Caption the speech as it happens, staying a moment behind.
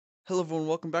Hello everyone,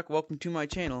 welcome to my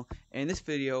channel. And in this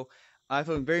video, I have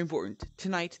something very important.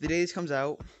 Tonight, the day this comes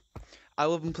out, I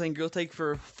will have been playing Gorilla Tag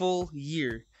for a full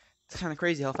year. It's kind of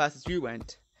crazy how fast this year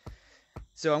went.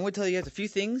 So I'm going to tell you guys a few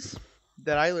things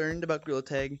that I learned about Gorilla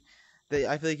Tag that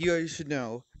I feel like you guys should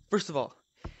know. First of all,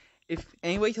 if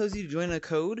anybody tells you to join a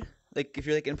code, like if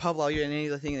you're like in Pablo, you're in any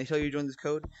other thing and they tell you to join this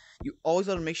code, you always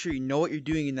got to make sure you know what you're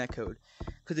doing in that code.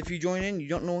 Because if you join in, you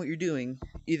don't know what you're doing,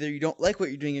 either you don't like what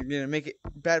you're doing and you're going to make it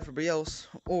bad for everybody else,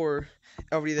 or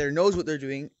everybody there knows what they're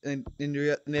doing and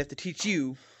they have to teach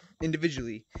you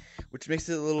individually, which makes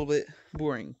it a little bit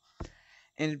boring.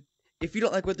 And if you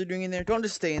don't like what they're doing in there, don't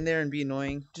just stay in there and be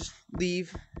annoying. Just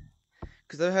leave.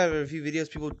 Because I've had a few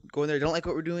videos, people go in there, don't like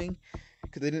what we're doing,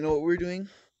 because they didn't know what we were doing,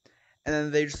 and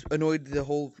then they just annoyed the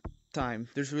whole time.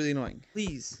 They're just really annoying.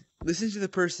 Please, listen to the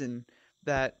person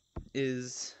that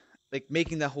is like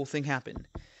making that whole thing happen.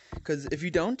 Because if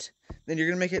you don't, then you're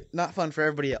going to make it not fun for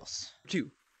everybody else. 2,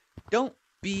 don't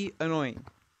be annoying.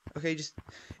 Okay, just,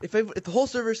 if the whole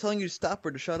server is telling you to stop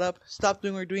or to shut up, stop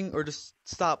doing what you're doing, or just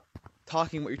stop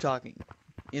talking what you're talking.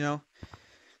 You know?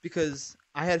 Because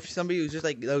I had somebody who was just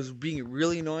like, that was being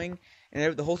really annoying,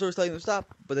 and the whole server was telling them to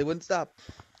stop, but they wouldn't stop.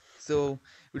 So,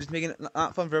 we're just making it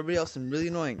not fun for everybody else and really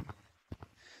annoying.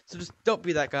 So just don't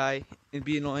be that guy and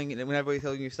be annoying, and when everybody's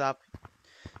telling you to stop,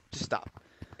 just stop.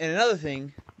 And another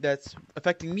thing that's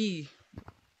affecting me,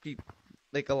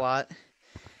 like, a lot,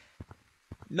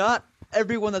 not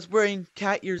everyone that's wearing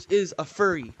cat ears is a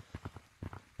furry.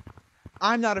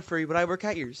 I'm not a furry, but I wear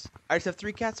cat ears. I just have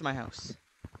 3 cats in my house.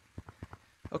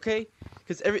 Okay?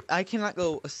 Because I cannot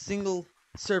go a single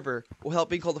server without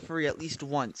being called a furry at least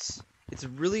once. It's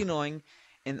really annoying,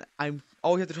 and I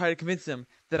always have to try to convince them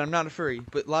that I'm not a furry,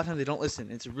 but a lot of times they don't listen.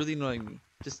 It's really annoying me.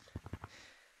 Just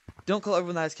don't call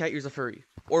everyone that has cat ears a furry,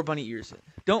 or bunny ears.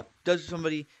 Don't judge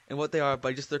somebody and what they are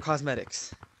by just their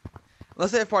cosmetics.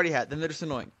 Unless they have a party hat, then they're just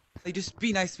annoying. Like, just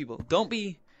be nice to people. Don't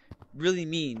be really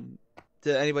mean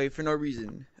to anybody for no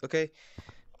reason, okay?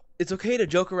 It's okay to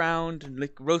joke around and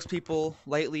like roast people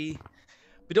lightly,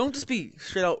 but don't just be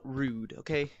straight out rude,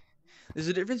 okay? There's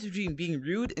a difference between being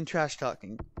rude and trash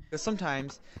talking. Because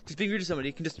sometimes just being rude to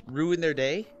somebody can just ruin their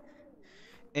day,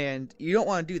 and you don't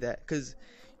want to do that because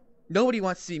nobody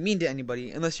wants to be mean to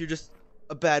anybody unless you're just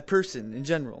a bad person in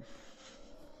general.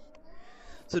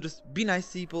 So just be nice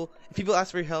to people. If people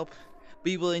ask for your help,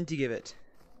 be willing to give it.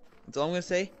 That's all I'm going to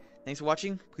say. Thanks for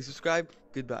watching. Please subscribe.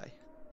 Goodbye.